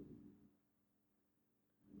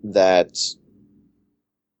that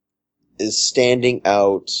is standing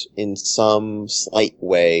out in some slight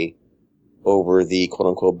way over the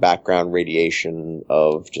quote-unquote background radiation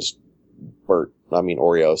of just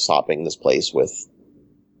Oreo sopping this place with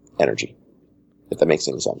energy, if that makes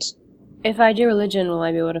any sense. If I do religion, will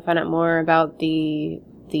I be able to find out more about the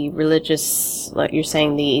religious, like you're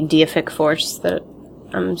saying, the deific force that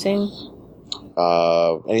I'm seeing?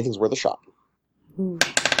 Anything's worth a shot.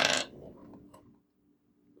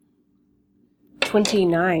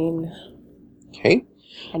 29. Okay.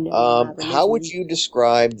 How would you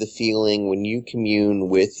describe the feeling when you commune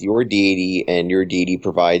with your deity and your deity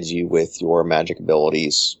provides you with your magic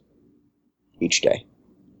abilities each day?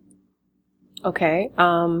 Okay,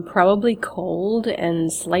 probably cold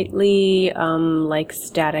and slightly, like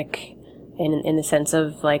static in the sense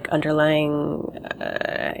of, like, underlying,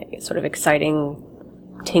 sort of exciting,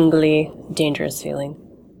 tingly, dangerous feeling.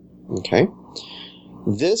 Okay.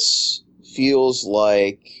 This feels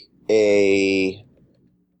like a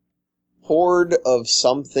horde of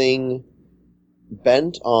something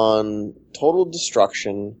bent on total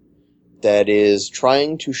destruction that is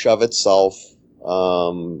trying to shove itself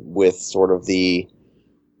with sort of the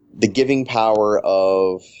giving power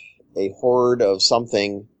of a horde of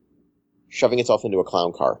something shoving itself into a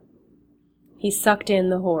clown car. He sucked in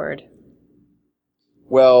the horde.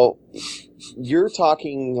 Well, you're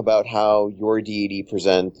talking about how your deity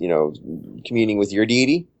communing with your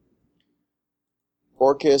deity.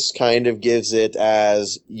 Orcus kind of gives it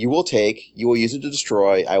as, you will take, you will use it to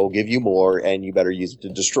destroy, I will give you more, and you better use it to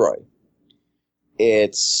destroy.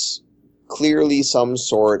 It's clearly some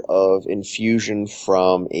sort of infusion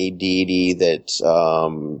from a deity that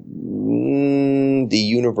the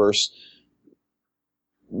universe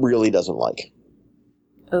really doesn't like.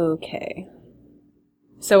 Okay.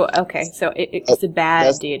 So it's a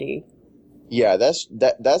bad deity. Yeah,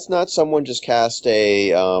 that's not someone just cast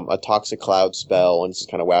a toxic cloud spell and just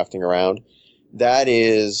kind of wafting around. That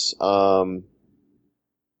is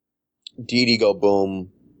deity go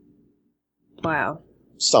boom. Wow.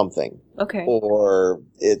 Something. Okay. Or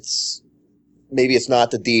maybe it's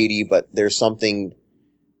not the deity, but there's something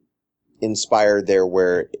inspired there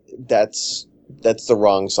where that's the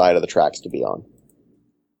wrong side of the tracks to be on.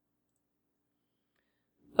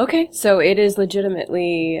 Okay, so it is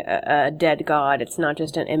legitimately a dead god. It's not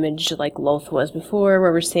just an image like Loth was before,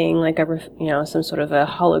 where we're seeing like some sort of a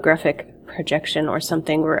holographic projection or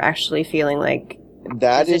something. We're actually feeling like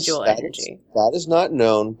residual energy. That is not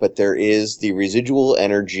known, but there is the residual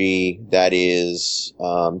energy that is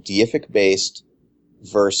deific based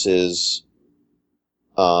versus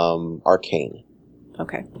arcane.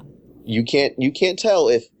 Okay. You can't tell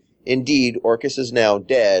if indeed Orcus is now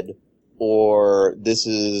dead, or this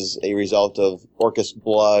is a result of Orcus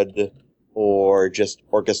blood, or just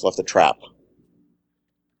Orcus left a trap.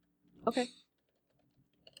 Okay.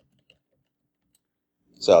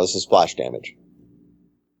 So this is splash damage.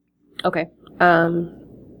 Okay.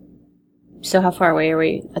 So how far away are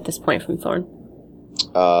we at this point from Thorn?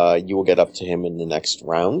 You will get up to him in the next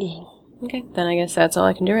round. Okay, then I guess that's all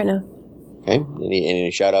I can do right now. Okay.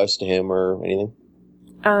 Any shout-outs to him or anything?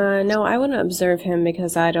 No, I want to observe him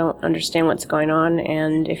because I don't understand what's going on,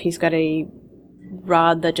 and if he's got a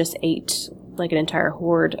rod that just ate like an entire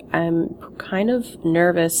horde, I'm kind of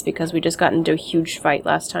nervous because we just got into a huge fight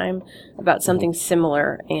last time about something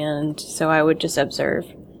similar, and so I would just observe.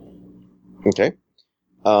 Okay.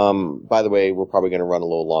 By the way, we're probably going to run a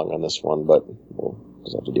little long on this one, but we'll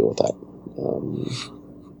just have to deal with that.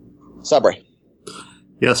 Sabre.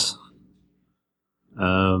 Yes.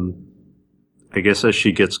 I guess as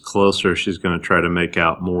she gets closer, she's going to try to make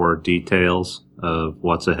out more details of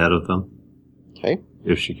what's ahead of them. Okay.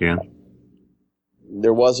 If she can.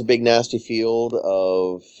 There was a big nasty field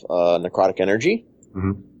of necrotic energy.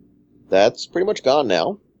 Mm-hmm. That's pretty much gone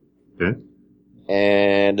now. Okay.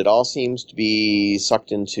 And it all seems to be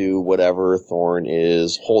sucked into whatever Thorn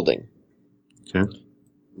is holding. Okay.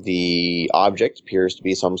 The object appears to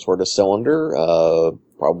be some sort of cylinder,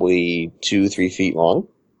 probably 2-3 feet long.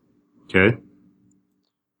 Okay.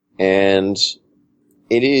 And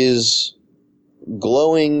it is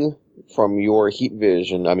glowing from your heat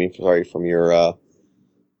vision, from your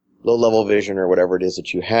low-level vision or whatever it is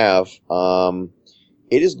that you have.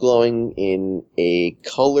 It is glowing in a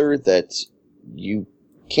color that you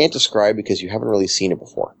can't describe because you haven't really seen it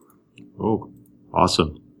before. Oh,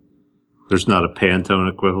 awesome. There's not a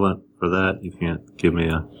Pantone equivalent for that? You can't give me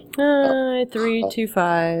a... 3, 2,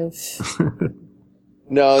 5.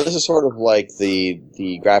 No, this is sort of like the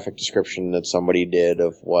graphic description that somebody did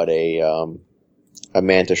of what a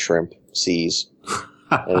manta shrimp sees.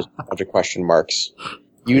 And there's a bunch of question marks.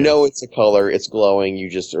 You know it's a color, it's glowing, you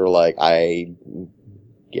just are like,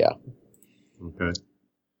 yeah. Okay.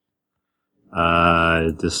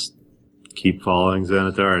 Just keep following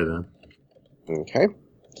Xanatari then. Okay.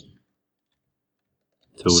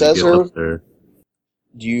 Till we Cesar, get up there.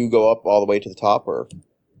 Do you go up all the way to the top, or?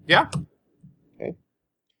 Yeah. Okay.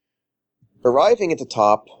 Arriving at the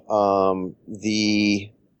top,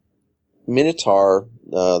 the Minotaur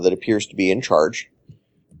that appears to be in charge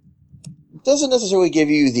doesn't necessarily give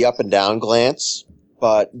you the up and down glance,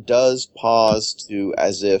 but does pause to,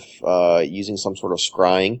 as if using some sort of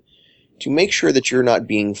scrying, to make sure that you're not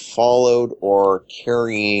being followed or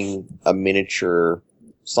carrying a miniature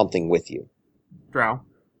something with you. Drow.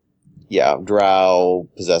 Yeah, drow,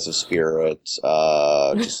 possessive spirit,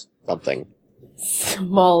 just something.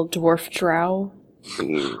 Small dwarf drow.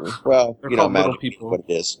 Well, They're you know, called little magic people. is what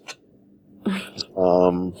it is.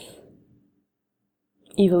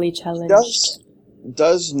 Evilly challenged.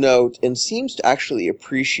 Does note and seems to actually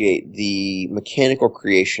appreciate the mechanical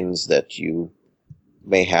creations that you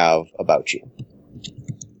may have about you.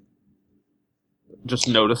 Just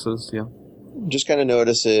notices, yeah. Just kind of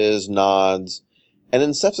notices, nods, and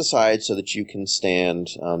then steps aside so that you can stand,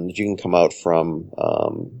 that you can come out from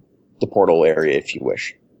the portal area if you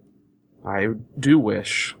wish. I do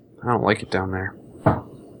wish. I don't like it down there.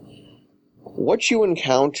 What you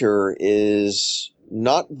encounter is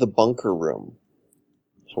not the bunker room,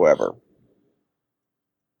 however.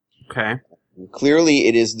 Okay. Clearly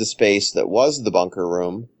it is the space that was the bunker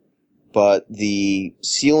room, but the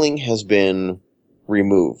ceiling has been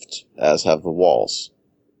removed, as have the walls.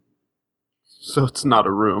 So it's not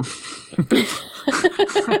a room.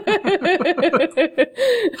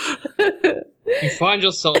 You find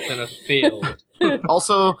yourself in a field.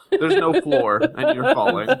 Also, there's no floor, and you're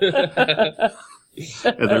falling.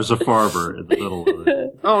 And there's a farmer in the middle of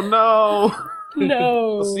it. Oh no!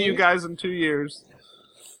 No. I'll see you guys in 2 years.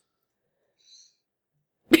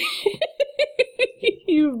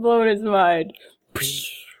 You've blown his mind.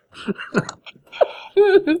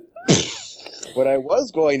 What I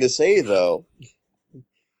was going to say, though,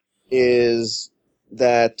 is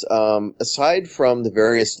that aside from the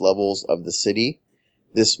various levels of the city,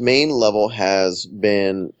 this main level has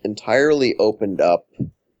been entirely opened up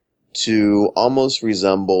to almost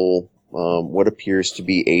resemble what appears to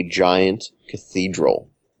be a giant cathedral.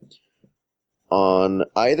 On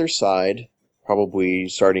either side, probably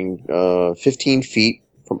starting 15 feet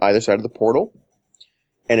from either side of the portal,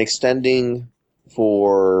 and extending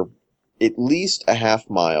for at least a half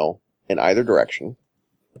mile in either direction,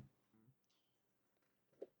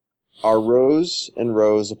 are rows and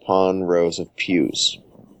rows upon rows of pews.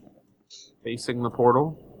 Facing the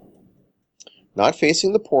portal? Not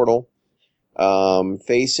facing the portal,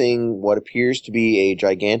 facing what appears to be a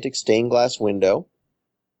gigantic stained glass window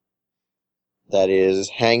that is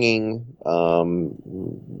hanging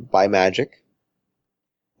by magic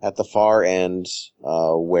at the far end,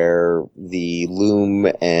 where the loom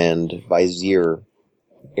and vizier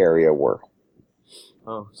area were.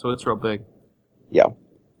 Oh, so it's real big. Yeah.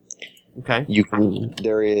 Okay.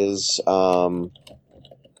 There is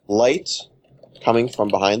light coming from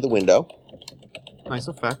behind the window, Nice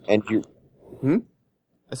effect. and you.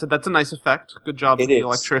 I said that's a nice effect. Good job to It the is.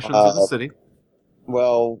 electricians of the city.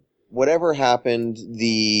 Well, whatever happened,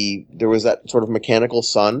 there was that sort of mechanical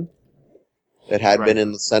sun that had been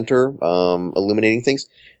in the center, illuminating things.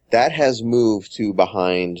 That has moved to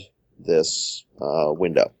behind this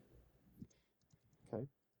window. Okay.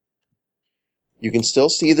 You can still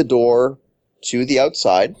see the door to the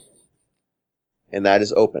outside, and that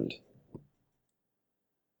is opened.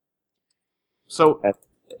 So,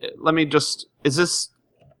 let me just... Is this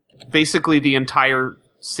basically the entire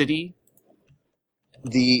city?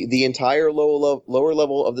 The entire lower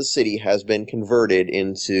level of the city has been converted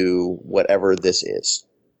into whatever this is.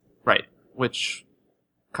 Right. Which,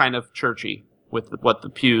 kind of churchy, with the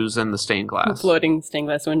pews and the stained glass. Floating stained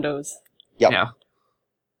glass windows. Yep. Yeah.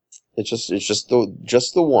 It's just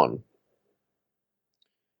the one.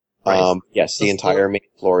 Right. Yes, the entire main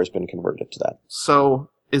floor has been converted to that. So,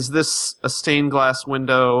 is this a stained glass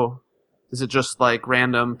window? Is it just like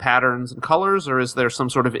random patterns and colors, or is there some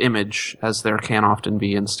sort of image, as there can often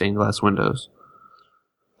be in stained glass windows?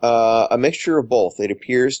 A mixture of both. It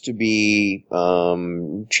appears to be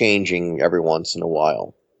changing every once in a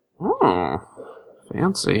while. Oh,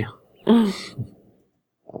 fancy. Okay.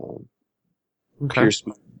 Appears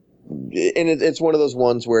to be, and it's one of those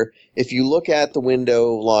ones where if you look at the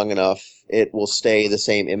window long enough, it will stay the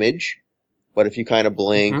same image. But if you kind of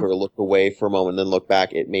blink or look away for a moment and then look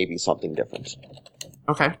back, it may be something different.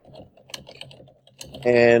 Okay.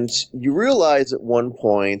 And you realize at one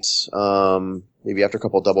point, maybe after a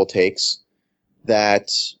couple double takes, that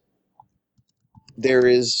there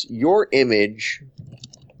is your image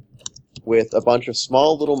with a bunch of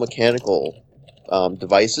small little mechanical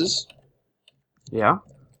devices Yeah.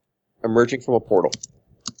 emerging from a portal.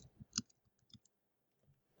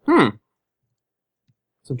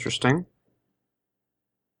 It's interesting.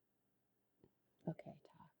 Okay.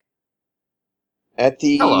 At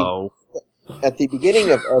the Hello. At the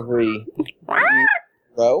beginning of every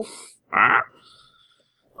row,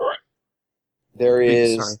 There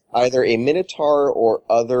is Sorry. either a Minotaur or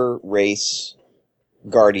other race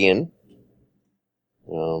guardian,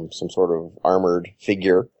 some sort of armored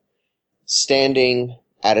figure, standing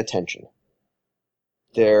at attention.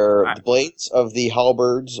 The blades of the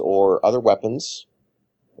halberds or other weapons,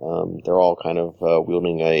 they're all kind of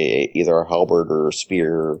wielding either a halberd or a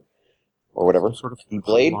spear or whatever. Some sort of The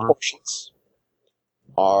blade alarm. portions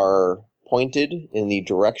are pointed in the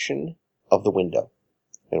direction of the window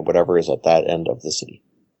and whatever is at that end of the city.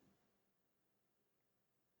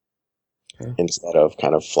 Okay. Instead of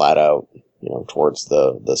kind of flat out, towards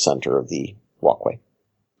the center of the walkway.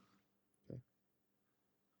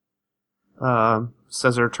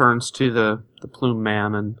 Caesar turns to the plume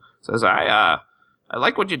man and says, I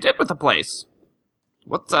like what you did with the place.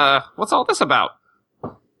 What's all this about?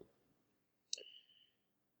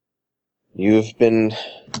 You've been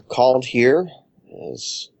called here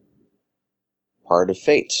as part of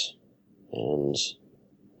fate, and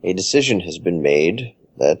a decision has been made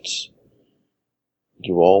that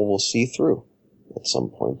you all will see through at some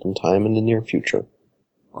point in time in the near future.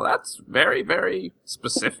 Well, that's very, very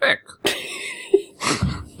specific.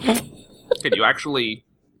 Can you actually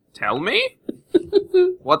tell me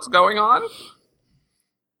what's going on?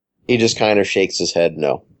 He just kind of shakes his head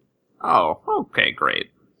no. Oh, okay,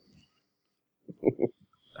 great.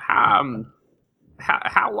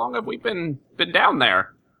 How long have we been down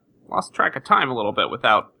there? Lost track of time a little bit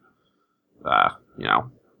without,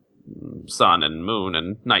 sun and moon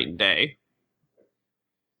and night and day.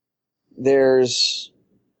 There's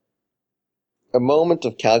a moment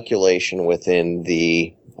of calculation within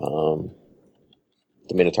the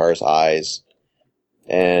Minotaur's eyes,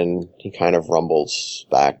 and he kind of rumbles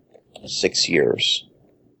back 6 years.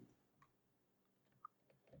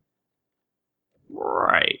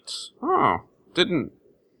 Right. Oh, didn't...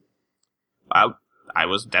 I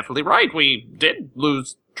was definitely right. We did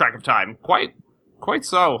lose track of time. Quite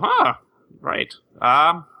so, huh? Right.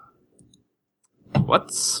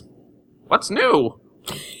 What's new?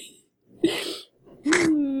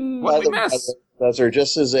 What did we miss? Caesar,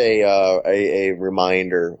 just as a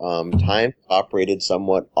reminder, time operated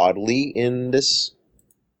somewhat oddly in this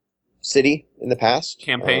city in the past.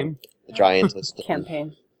 Campaign? The giant has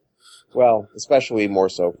Campaign. Well, especially more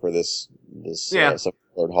so for this Yeah.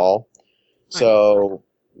 Lord Hall. So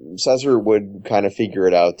Caesar would kind of figure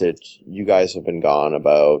it out that you guys have been gone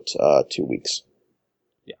about 2 weeks.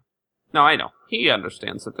 Yeah. No, I know. He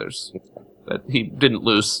understands that that he didn't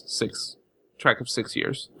lose track of 6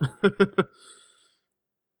 years.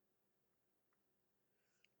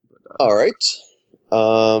 All right.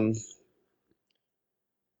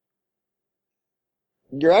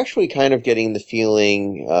 You're actually kind of getting the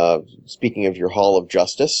feeling, speaking of your Hall of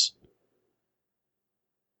Justice,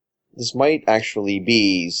 this might actually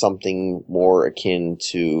be something more akin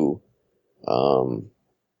to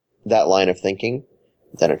that line of thinking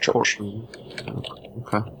than a church.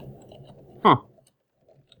 Okay. Huh.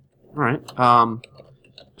 Alright.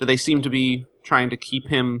 Do they seem to be trying to keep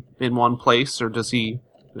him in one place, or does he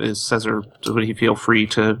feel free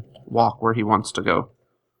to walk where he wants to go?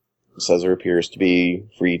 Caesar appears to be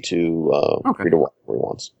free to walk where he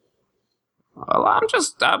wants. Well,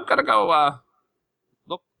 I'm gonna go,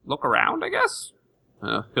 look around, I guess.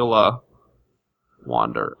 He'll,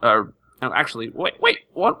 wander. No, actually, wait,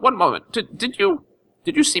 one moment. Did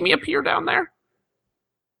you see me appear down there?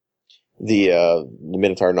 The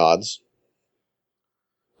Minotaur nods.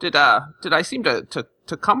 Did I seem to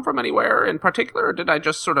come from anywhere in particular, or did I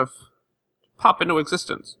just sort of pop into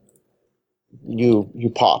existence?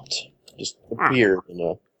 You popped. Just appeared in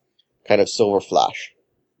a kind of silver flash.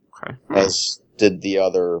 Okay. As did the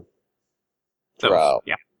other drow.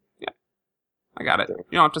 Yeah. I got it. You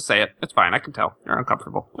don't have to say it. It's fine. I can tell. You're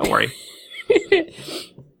uncomfortable. Don't worry.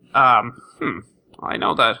 I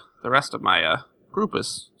know that the rest of my group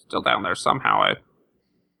is still down there somehow. I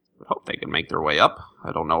would hope they can make their way up.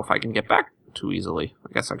 I don't know if I can get back too easily.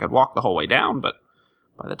 I guess I could walk the whole way down, but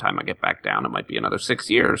by the time I get back down, it might be another 6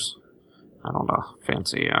 years. I don't know.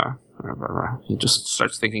 Fancy, he just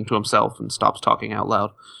starts thinking to himself and stops talking out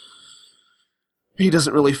loud. He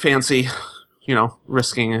doesn't really fancy,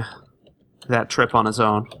 risking that trip on his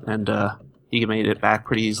own, and he made it back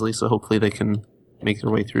pretty easily, so hopefully they can make their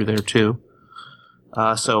way through there too.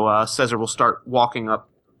 So Caesar will start walking up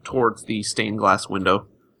towards the stained glass window.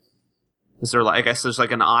 Is there, I guess there's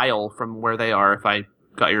like an aisle from where they are, if I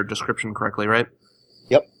got your description correctly, right?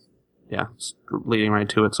 Yep. Yeah, it's leading right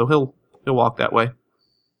to it, so he'll walk that way.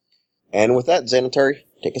 And with that, Xanatari,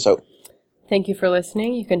 take us out. Thank you for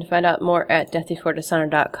listening. You can find out more at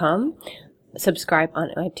deathbeforedishonor.com. subscribe on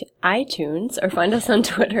iTunes, or find us on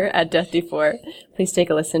Twitter at DeathD4. Please take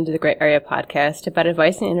a listen to the Great Area podcast about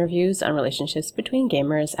advice and interviews on relationships between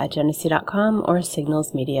gamers at Genesee.com or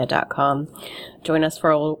signalsmedia.com. Join us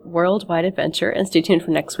for a worldwide adventure and stay tuned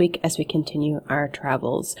for next week as we continue our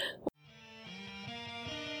travels.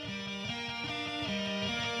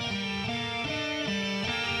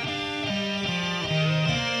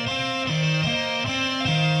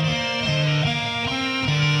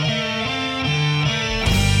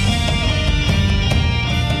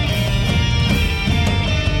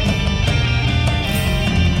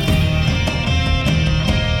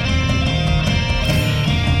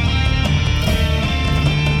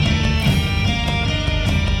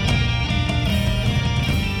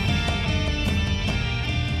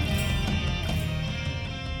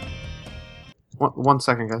 One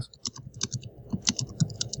second, guys.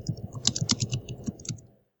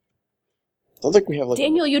 I don't think we have like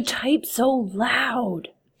Daniel, you type so loud.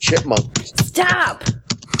 chipmunk. Stop!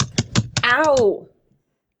 Ow!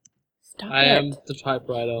 Stop I it. am the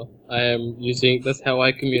typewriter. I am using. That's how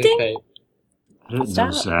I communicate. I didn't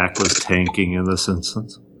Stop. know Zach was tanking in this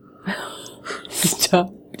instance.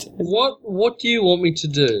 Stop. What do you want me to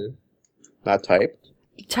do? Not type.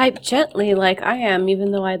 Type gently like I am,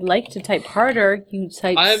 even though I'd like to type harder. You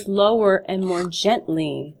type slower and more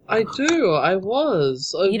gently. I do. I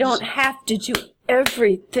was. You don't have to do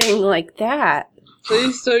everything like that.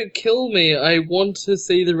 Please don't kill me. I want to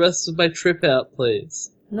see the rest of my trip out,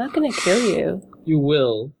 please. I'm not gonna kill you. You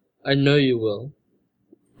will. I know you will.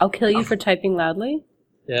 I'll kill you for typing loudly?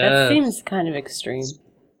 Yeah. That seems kind of extreme.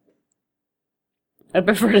 I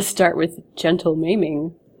prefer to start with gentle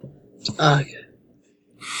maiming. Okay.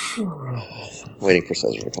 Waiting for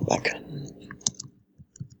Cesar to come back.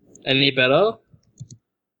 Any better?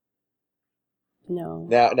 No.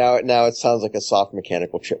 Now it sounds like a soft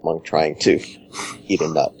mechanical chipmunk trying to eat a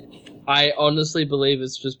nut. I honestly believe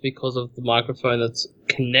it's just because of the microphone that's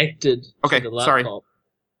connected to the laptop. Sorry.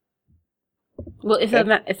 Well,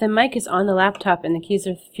 if the mic is on the laptop and the keys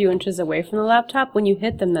are a few inches away from the laptop, when you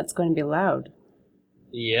hit them, that's going to be loud.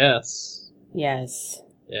 Yes. Yes.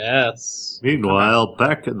 Yes. Meanwhile,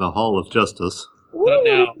 back in the Hall of Justice. Not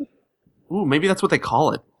now. Ooh, maybe that's what they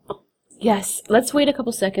call it. Yes. Let's wait a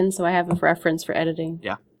couple seconds so I have a reference for editing.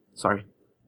 Yeah. Sorry.